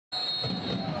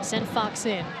Send Fox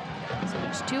in. So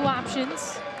there's two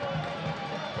options.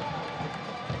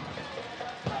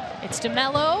 It's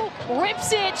DeMelo,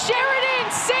 rips it,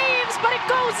 Sheridan saves, but it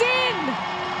goes in!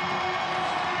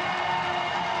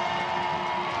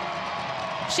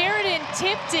 Sheridan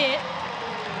tipped it,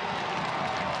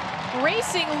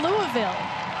 racing Louisville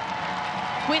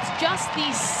with just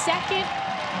the second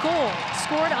goal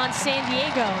scored on San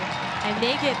Diego, and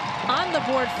they get on the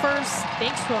board first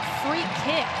thanks to a free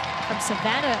kick from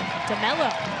Savannah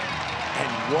DeMelo.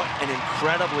 And what an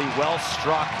incredibly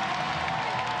well-struck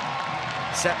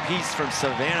set piece from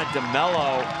Savannah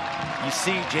DeMelo. You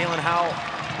see Jalen Howe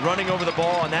running over the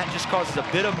ball, and that just causes a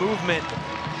bit of movement,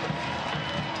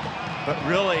 but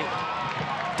really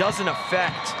doesn't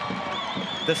affect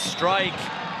the strike.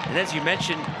 And as you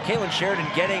mentioned, Kaitlyn Sheridan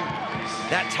getting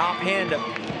that top hand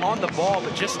on the ball,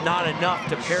 but just not enough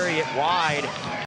to parry it wide.